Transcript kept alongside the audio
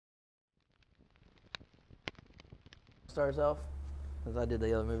start us off? Because I did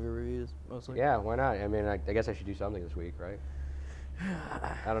the other movie reviews mostly. Yeah, why not? I mean, I guess I should do something this week, right?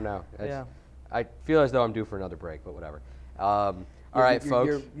 I don't know. Yeah. I feel as though I'm due for another break, but whatever. All right,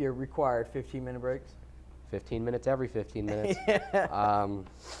 folks. You're required 15-minute breaks. 15 minutes every 15 minutes. All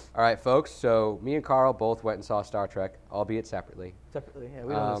right, folks. So me and Carl both went and saw Star Trek, albeit separately. Separately, yeah.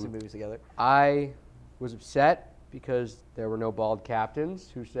 We don't see movies together. I was upset because there were no bald captains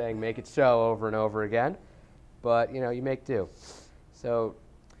who sang "Make It So" over and over again. But, you know, you make do. So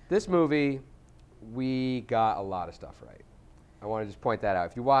this movie, we got a lot of stuff right. I want to just point that out.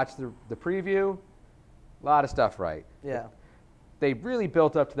 If you watch the preview, a lot of stuff right. Yeah. They really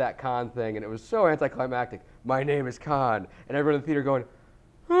built up to that Khan thing, and it was so anticlimactic. My name is Khan. And everyone in the theater going,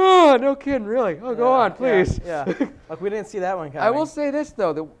 oh, no kidding, really? Oh, go on, please. Yeah. Like, we didn't see that one coming. I will say this,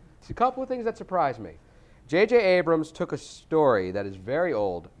 though. A couple of things that surprised me. J.J. Abrams took a story that is very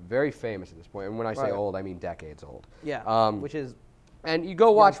old, very famous at this point. And when I say old, I mean decades old. Yeah, which is... And you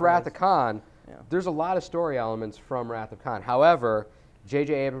go watch Wrath of Khan, there's a lot of story elements from Wrath of Khan. However,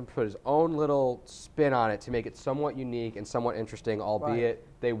 J.J. Abrams put his own little spin on it to make it somewhat unique and somewhat interesting, albeit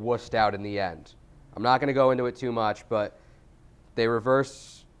they wussed out in the end. I'm not going to go into it too much, but they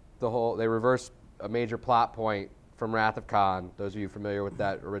reverse a major plot point from Wrath of Khan, those of you familiar with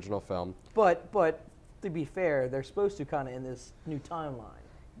that original film. But to be fair, they're supposed to kind of in this new timeline.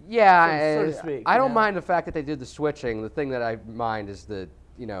 Yeah, so to speak. I don't mind the fact that they did the switching. The thing that I mind is the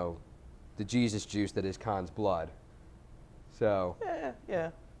Jesus juice that is Khan's blood. So. Yeah.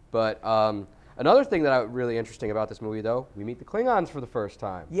 But another thing that really interesting about this movie, though, we meet the Klingons for the first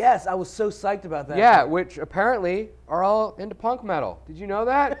time. Yes, I was so psyched about that. Yeah, which apparently are all into punk metal. Did you know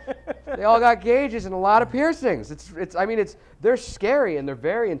that? They all got gauges and a lot of piercings. They're scary and they're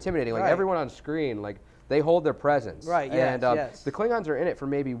very intimidating. Like everyone on screen, like they hold their presence. Right. And yes. The Klingons are in it for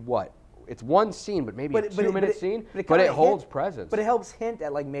maybe what? It's one scene, but maybe a 2-minute scene. But it holds presence. But it helps hint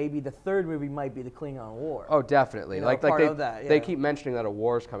at like maybe the third movie might be the Klingon War. Oh, definitely. You know, they keep mentioning that a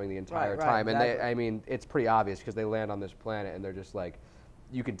war's coming the entire time, exactly. and it's pretty obvious because they land on this planet and they're just like,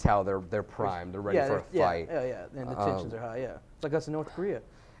 you can tell they're primed, they're ready for a fight. Yeah. And the tensions are high. Yeah, it's like us in North Korea.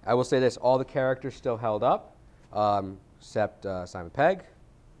 I will say this: all the characters still held up, except Simon Pegg.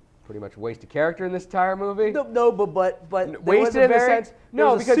 Pretty much wasted character in this entire movie. No, but wasted in the sense.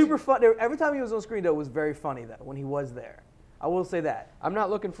 No, because super fun. Every time he was on screen, though, it was very funny. Though when he was there, I will say that. I'm not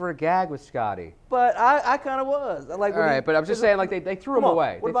looking for a gag with Scotty. But I kind of was. Like, all right, but I'm just saying, like they threw him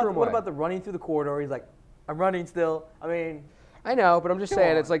away. What about the running through the corridor? He's like, I'm running still. I mean. I know, but I'm just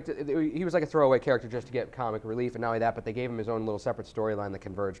saying it's like he was like a throwaway character just to get comic relief, and not only that, but they gave him his own little separate storyline that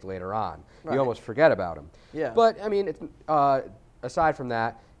converged later on. Right. You almost forget about him. Yeah. But I mean, it's, aside from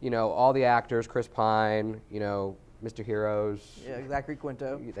that, all the actors, Chris Pine, Mr. Heroes. Yeah, Zachary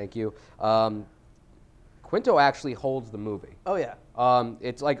Quinto. Thank you. Quinto actually holds the movie. Oh yeah.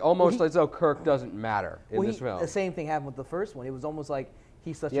 It's like almost as though Kirk doesn't matter in this film. The same thing happened with the first one. It was almost like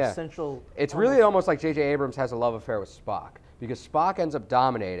he's such a central. It's really almost like J.J. Abrams has a love affair with Spock. Because Spock ends up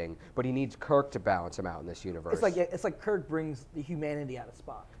dominating, but he needs Kirk to balance him out in this universe. It's like Kirk brings the humanity out of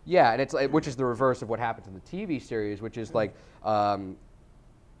Spock. Yeah, and it's like, which is the reverse of what happens in the TV series, which is like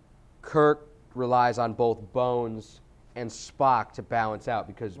Kirk relies on both Bones and Spock to balance out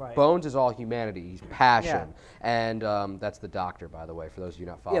because Bones is all humanity, he's passion, and that's the Doctor, by the way, for those of you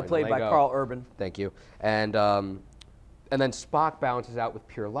not following. Yeah, played by Carl Urban. Thank you, and then Spock balances out with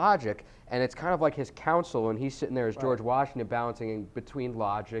pure logic. And it's kind of like his counsel when he's sitting there as George Washington balancing between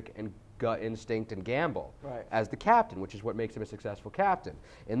logic and gut instinct and gamble as the captain, which is what makes him a successful captain.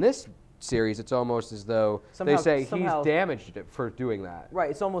 In this series, it's almost as though they say he's damaged it for doing that.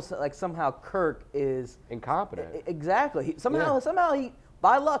 Right. It's almost like somehow Kirk is incompetent. Exactly. Somehow he,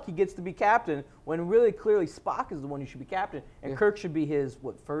 by luck, he gets to be captain when really clearly Spock is the one who should be captain, and Kirk should be his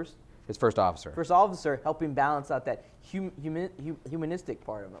first. His first officer. First officer, helping balance out that humanistic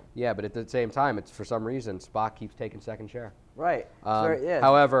part of him. Yeah, but at the same time, it's for some reason Spock keeps taking second chair. Right.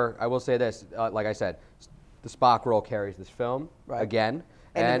 However, I will say this: like I said, the Spock role carries this film again,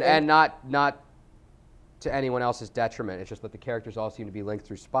 and not to anyone else's detriment. It's just that the characters all seem to be linked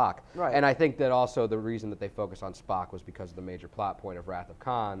through Spock. Right. And I think that also the reason that they focus on Spock was because of the major plot point of Wrath of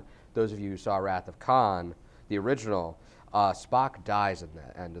Khan. Those of you who saw Wrath of Khan, the original. Spock dies in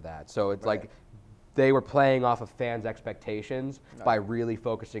the end of that. So it's like they were playing off of fans' expectations by really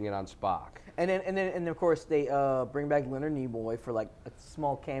focusing it on Spock. And then of course they bring back Leonard Nimoy for like a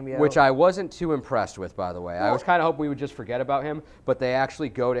small cameo. Which I wasn't too impressed with, by the way. Well, I was kind of hoping we would just forget about him, but they actually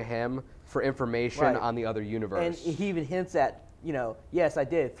go to him for information on the other universe. And he even hints at, yes, I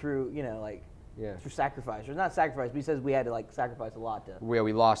did through, like through sacrifice. Or not sacrifice, but he says we had to like sacrifice a lot to. Yeah,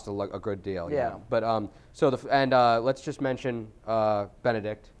 we lost a good deal. Yeah. But let's just mention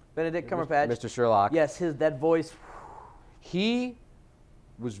Benedict. Benedict Cumberbatch. Mr. Sherlock. Yes, that voice. He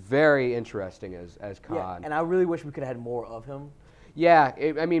was very interesting as Khan. Yeah, and I really wish we could have had more of him. Yeah,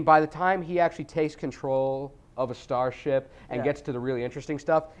 I mean, by the time he actually takes control of a starship and gets to the really interesting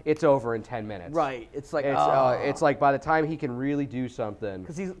stuff, it's over in 10 minutes. Right. It's like it's like by the time he can really do something,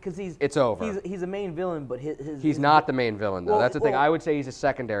 it's over. He's a main villain, but he's not the main villain though. Well, That's the thing. I would say he's a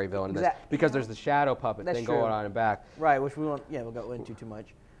secondary villain in this because there's the shadow puppet thing going on in back. Right, which we won't. Yeah, we'll go into too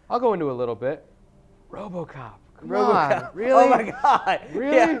much. I'll go into a little bit. RoboCop. Come on, really? Oh my God,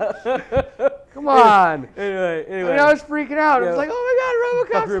 really? Yeah. Come on. Anyway. I mean, I was freaking out. I was like, oh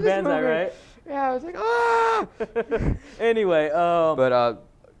my God, RoboCop's in this movie. Right? Yeah, I was like, ah. Anyway, but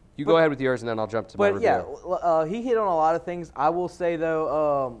you go ahead with yours, and then I'll jump to my review. But yeah, he hit on a lot of things. I will say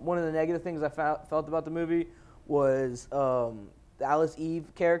though, one of the negative things I felt about the movie was the Alice Eve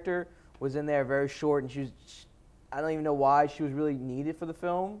character was in there very short, and I don't even know why she was really needed for the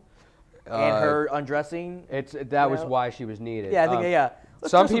film. And her undressing. That was why she was needed. Yeah, I think Let's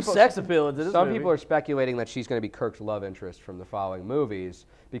some put people sex appeal into this movie. People are speculating that she's going to be Kirk's love interest from the following movies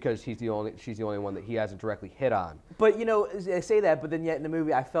because she's the only one that he hasn't directly hit on. But I say that, but then yet in the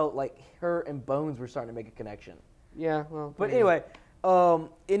movie I felt like her and Bones were starting to make a connection. Yeah, well. But anyway, and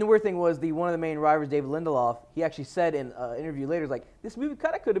the weird thing was one of the main writers, David Lindelof, he actually said in an interview later, like this movie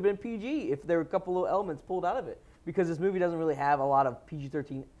kind of could have been PG if there were a couple of elements pulled out of it because this movie doesn't really have a lot of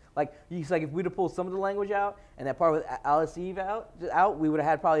PG-13. Like he's like, if we'd have pulled some of the language out and that part with Alice Eve out, we would have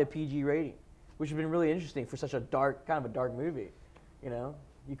had probably a PG rating, which would have been really interesting for such a dark movie. You know,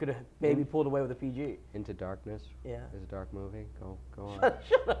 you could have maybe pulled away with a PG. Into Darkness. Yeah. Is a dark movie. Go on.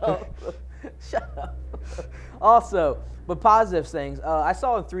 Shut up. Shut up. Also, but positive things. I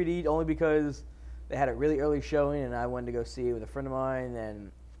saw it in 3D only because they had a really early showing and I wanted to go see it with a friend of mine,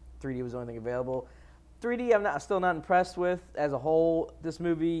 and 3D was the only thing available. 3D, I'm still not impressed with as a whole. This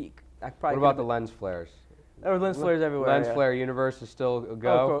movie, What about the lens flares? There were lens flares everywhere. Lens flare universe is still a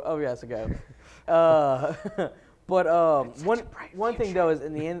go. Oh yes, a go. But one thing though is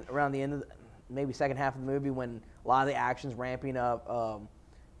around the end of maybe second half of the movie when a lot of the action's ramping up,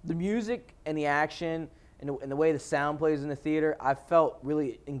 the music and the action and the way the sound plays in the theater, I felt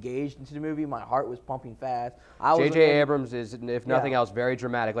really engaged into the movie. My heart was pumping fast. J.J. Abrams is, if nothing else, very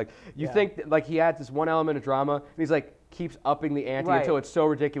dramatic. Like you think, like he had this one element of drama, and he's like keeps upping the ante until it's so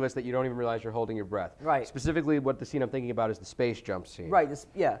ridiculous that you don't even realize you're holding your breath. Right. Specifically, what the scene I'm thinking about is the space jump scene. Right.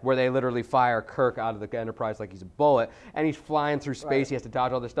 Where they literally fire Kirk out of the Enterprise like he's a bullet, and he's flying through space. Right. He has to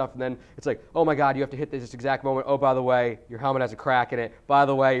dodge all this stuff, and then it's like, oh my God, you have to hit this exact moment. Oh, by the way, your helmet has a crack in it. By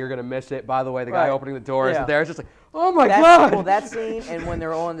the way, you're gonna miss it. By the way, the guy opening the door isn't there. It's just like, oh my God. Well, that scene, and when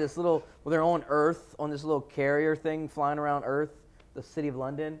they're on they're on Earth on this little carrier thing flying around Earth, the city of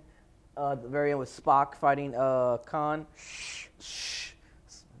London. At the very end with Spock fighting Khan. Shh.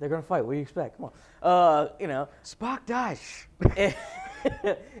 They're gonna fight. What do you expect? Come on. Spock dies.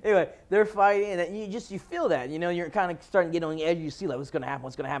 Anyway, they're fighting, and you feel that. You know, you're kind of starting to get on the edge. You see like what's gonna happen.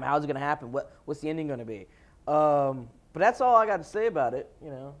 How's it gonna happen? What's the ending gonna be? But that's all I got to say about it.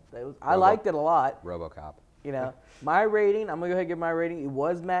 You know, I liked it a lot. RoboCop. You know, my rating. I'm gonna go ahead and give my rating. It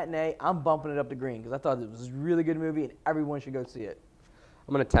was matinee. I'm bumping it up to green because I thought it was a really good movie, and everyone should go see it.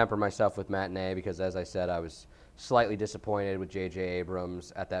 I'm going to temper myself with matinee because, as I said, I was slightly disappointed with J.J.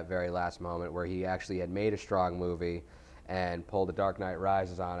 Abrams at that very last moment where he actually had made a strong movie and pulled The Dark Knight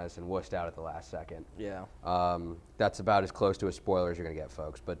Rises on us and wussed out at the last second. Yeah. That's about as close to a spoiler as you're going to get,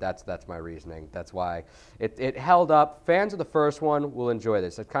 folks, but that's my reasoning. That's why it held up. Fans of the first one will enjoy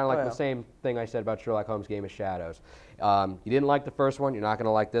this. It's kind of like the same thing I said about Sherlock Holmes' Game of Shadows. You didn't like the first one, you're not going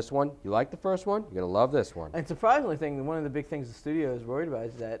to like this one. You like the first one, you're going to love this one. And surprisingly, one of the big things the studio is worried about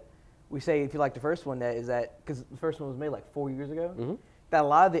is that we say if you like the first one, because the first one was made like 4 years ago, that a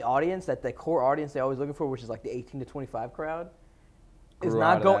lot of the audience, that the core audience they're always looking for, which is like the 18 to 25 crowd, is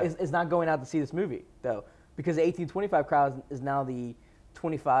not going out to see this movie, though. Because the 18 to 25 crowd is now the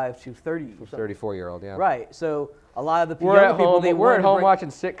 25 to 30. 34-year-old, yeah. Right. So a lot of the we're at home watching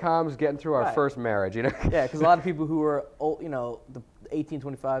sitcoms, getting through our first marriage, you know. Yeah, because a lot of people who were old, the 18,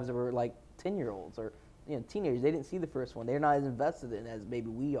 25s that were like 10-year-olds or teenagers, they didn't see the first one. They're not as invested in it as maybe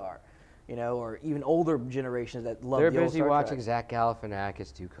we are, or even older generations that love. They're the old busy Star watching Trek. Zach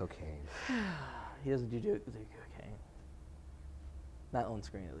Galifianakis do cocaine. He doesn't do cocaine. Not on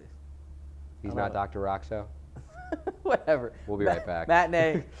screen, at least. He's not Dr. Roxo? Whatever. We'll be right back.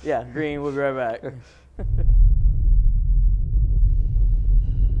 Matinee. Yeah, green. We'll be right back.